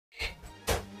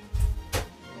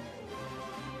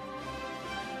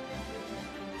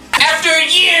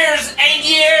years and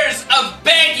years of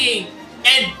begging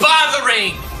and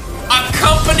bothering a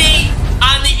company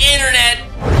on the internet,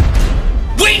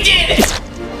 we did it!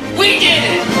 We did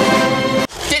it!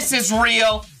 This is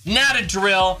real, not a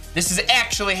drill. This is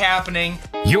actually happening.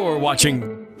 You're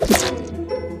watching.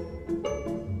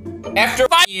 After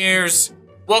 5 years,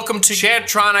 welcome to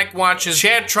Chadtronic Watches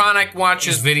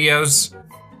videos.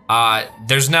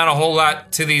 There's not a whole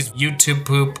lot to these YouTube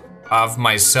poop of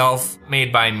myself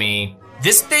made by me.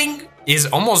 This thing is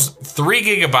almost 3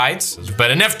 gigabytes,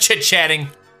 but enough chit-chatting.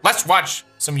 Let's watch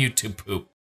some YouTube poop.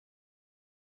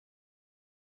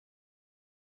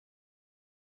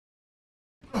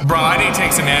 Bro, I need to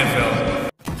take some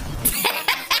Advil.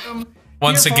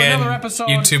 Once again,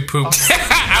 YouTube poop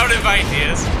out of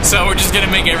ideas. So we're just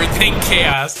gonna make everything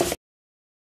chaos.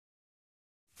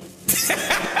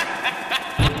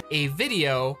 A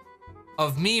video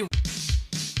of me. We're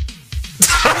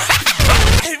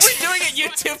doing a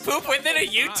YouTube poop within a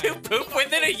YouTube poop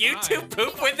within a YouTube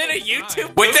poop within a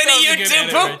YouTube poop within a YouTube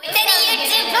poop within a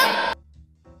YouTube poop.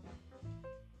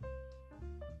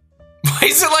 Why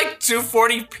is it like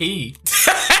 240p?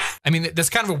 I mean, that's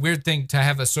kind of a weird thing to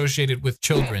have associated with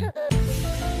children.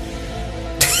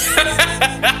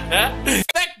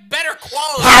 That better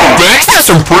quality. Oh, man, that's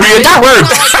some pretty adult words.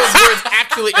 Those words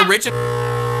actually original.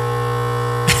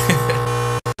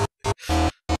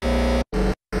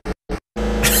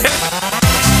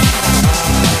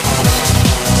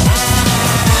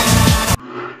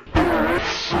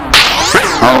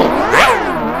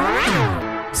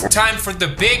 It's time for the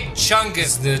big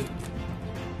chungus, the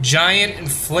giant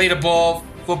inflatable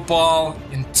football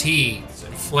in tea.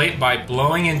 Inflate by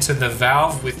blowing into the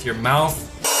valve with your mouth.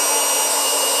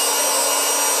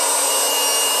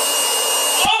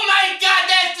 Oh my god,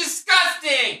 that's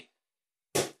disgusting!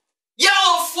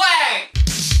 Yellow flag!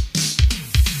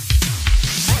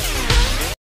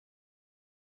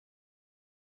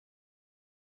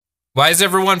 Why is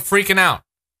everyone freaking out?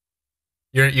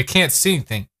 You can't see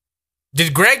anything.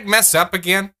 Did Greg mess up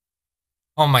again?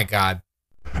 Oh my god.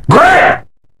 Greg!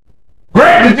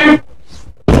 Greg, did you?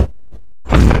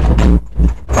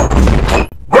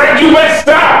 Greg, you messed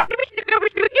up!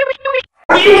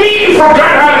 What do you mean you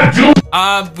forgot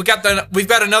how to do? We've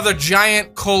got another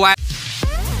giant collab.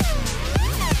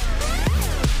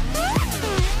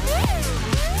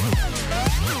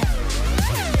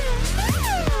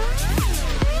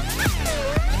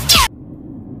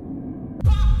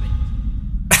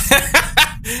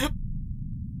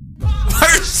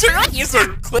 Use a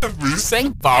clip of you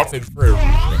saying Bob and fruit.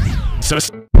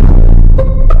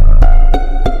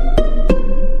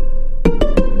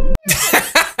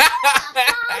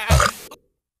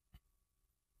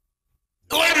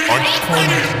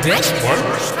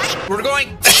 We're going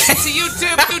to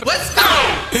YouTube. Let's go.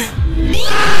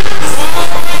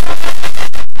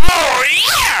 Oh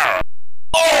yeah!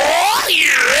 Oh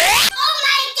yeah! Oh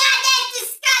my god, that's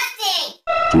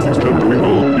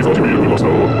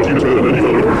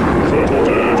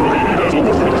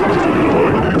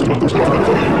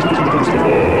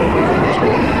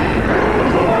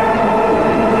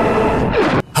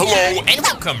Hello and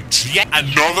welcome to yet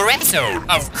another episode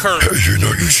of Kurt. Hey, you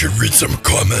know you should read some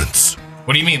comments.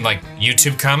 What do you mean, like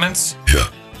YouTube comments? Yeah.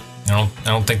 I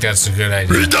don't think that's a good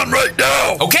idea. Read them right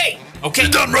now. Okay.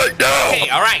 Read them right now. Okay,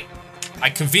 all right. I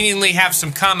conveniently have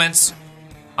some comments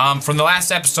from the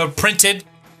last episode printed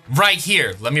right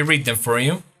here. Let me read them for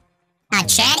you.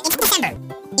 Chad, it's December.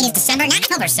 It is December, not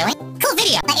October, silly. Cool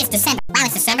video. But it's December. Wow,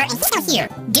 it's December, and he's not here.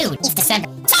 Dude, it's December.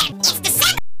 Chad, it's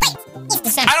December. Wait, it's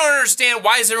December. I don't understand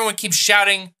why does everyone keep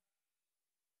shouting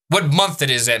what month it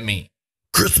is at me.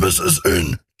 Christmas is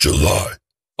in July.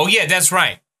 Oh yeah, that's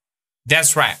right.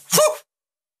 That's right. Whew.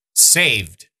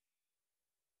 Saved.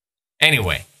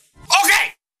 Anyway.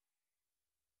 Okay!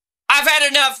 I've had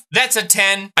enough. That's a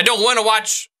 10. I don't want to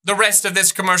watch the rest of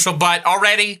this commercial, but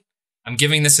already I'm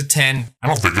giving this a 10. I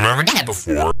don't think I've ever done it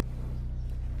before.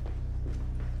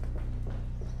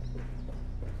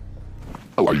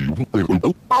 How are you?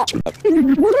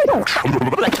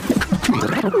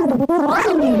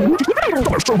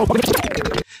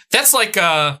 That's like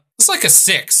it's like a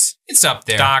 6. It's up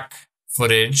there. Stock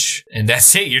footage, and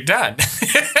that's it. You're done.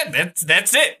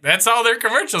 that's it. That's all their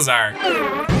commercials are.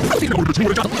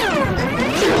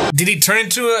 Did he turn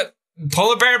into a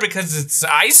polar bear because it's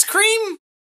ice cream?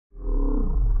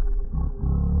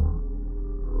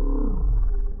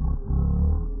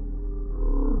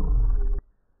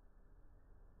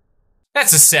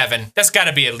 That's a 7. That's got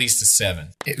to be at least a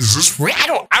 7. Is this real? I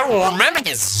don't remember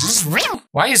this. Is this real?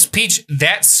 Why is Peach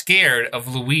that scared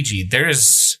of Luigi? There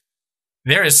is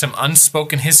some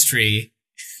unspoken history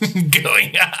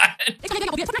going on?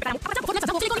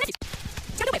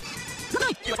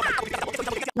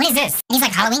 What is this? These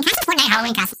like Halloween costumes? Fortnite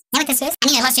Halloween costumes. Is that what this is? I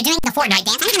mean, unless you're doing the Fortnite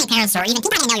dance, I don't think parents or even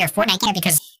people don't know you're a Fortnite kid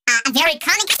because a very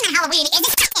common costume on Halloween is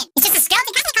this skeleton. It's just a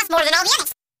skeleton costume costs more than all the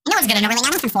others. No one's gonna know really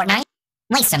nothing from Fortnite.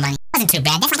 Waste of money. Wasn't too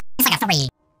bad. That's like a 3.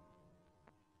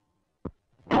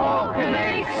 Pork and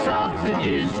egg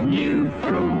sausages new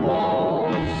from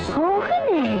walls. Pork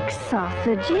and egg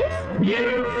sausages?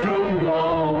 New from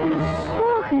walls.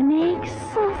 Pork and egg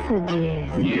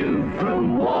sausages? New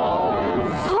from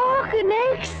walls. Pork and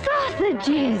egg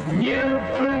sausages? New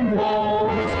from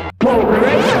walls.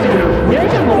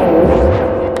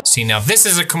 See, now this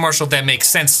is a commercial that makes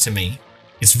sense to me.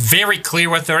 It's very clear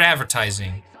what they're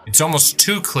advertising. It's almost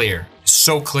too clear. It's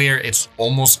so clear, it's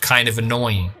almost kind of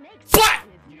annoying. But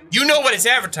you know what it's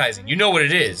advertising. You know what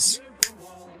it is.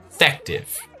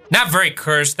 Effective. Not very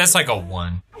cursed. That's like a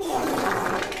 1.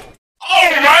 Oh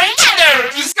my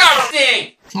god,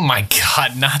 disgusting! Oh my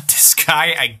god, not this guy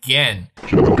again.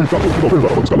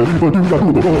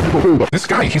 This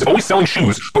guy, he's always selling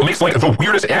shoes, but makes like the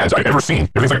weirdest ads I've ever seen.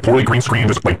 Everything's like poorly green screened,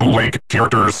 there's like bootleg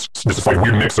characters, this is like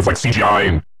weird mix of like CGI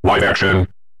and live action.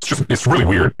 It's really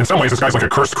weird. In some ways, this guy's like a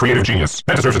cursed creative genius.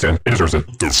 That deserves a 10. It deserves it.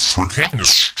 The freaking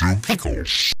stew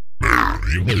pickles. Man,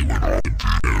 he really went all the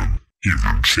down. He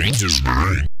even changed his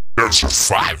name. That's a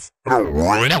 5. I don't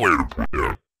really know where to put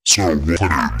that. So we'll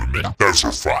put it in the middle. That's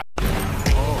a 5.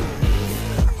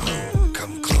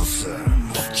 Come closer.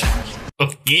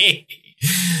 Okay.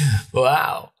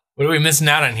 Wow. What are we missing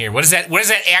out on here? What is that? What is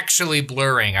that actually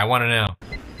blurring? I want to know.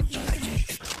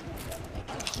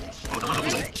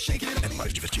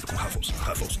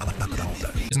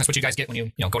 Isn't this what you guys get when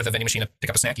you go to the vending machine to pick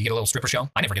up a snack? You get a little stripper show.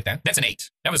 I never get that. That's an 8.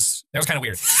 That was kind of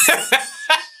weird.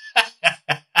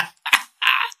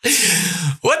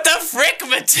 What the frick,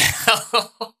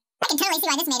 Mattel? I can totally see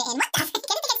why this made it in. What the frick?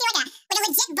 I didn't think I'd see like a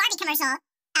legit Barbie commercial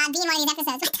being one of these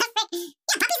episodes. What the frick?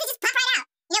 Yeah, puppies will just pop right out.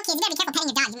 You know, kids, you better be careful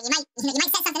petting your dog. You might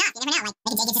set something up. You never know.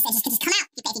 Like, it just come out.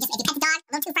 If you pet the dog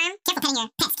a little too firm, careful petting your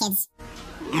pets, kids.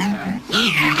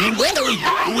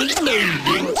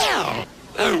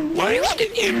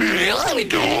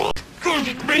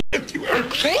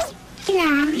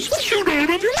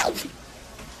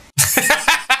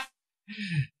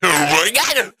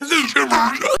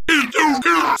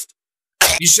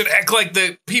 You should act like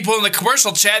the people in the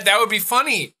commercial, Chad. That would be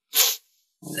funny.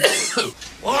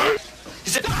 What?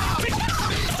 Is it?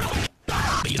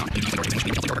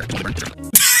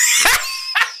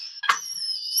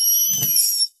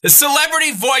 The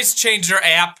celebrity voice changer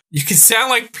app. You can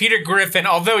sound like Peter Griffin,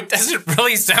 although it doesn't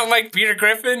really sound like Peter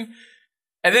Griffin.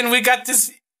 And then we got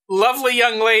this lovely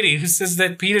young lady who says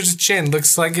that Peter's chin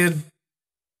looks like a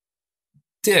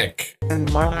dick.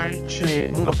 And my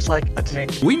chin looks like a dick.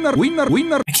 Winner, winner,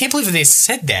 winner. I can't believe they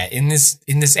said that in this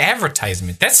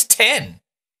advertisement. That's 10.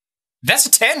 That's a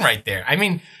 10 right there. I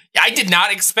mean, I did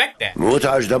not expect that.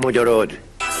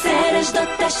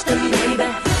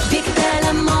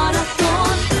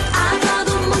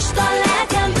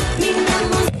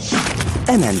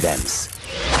 M&M's.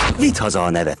 Vidd haza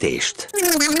a nevetést.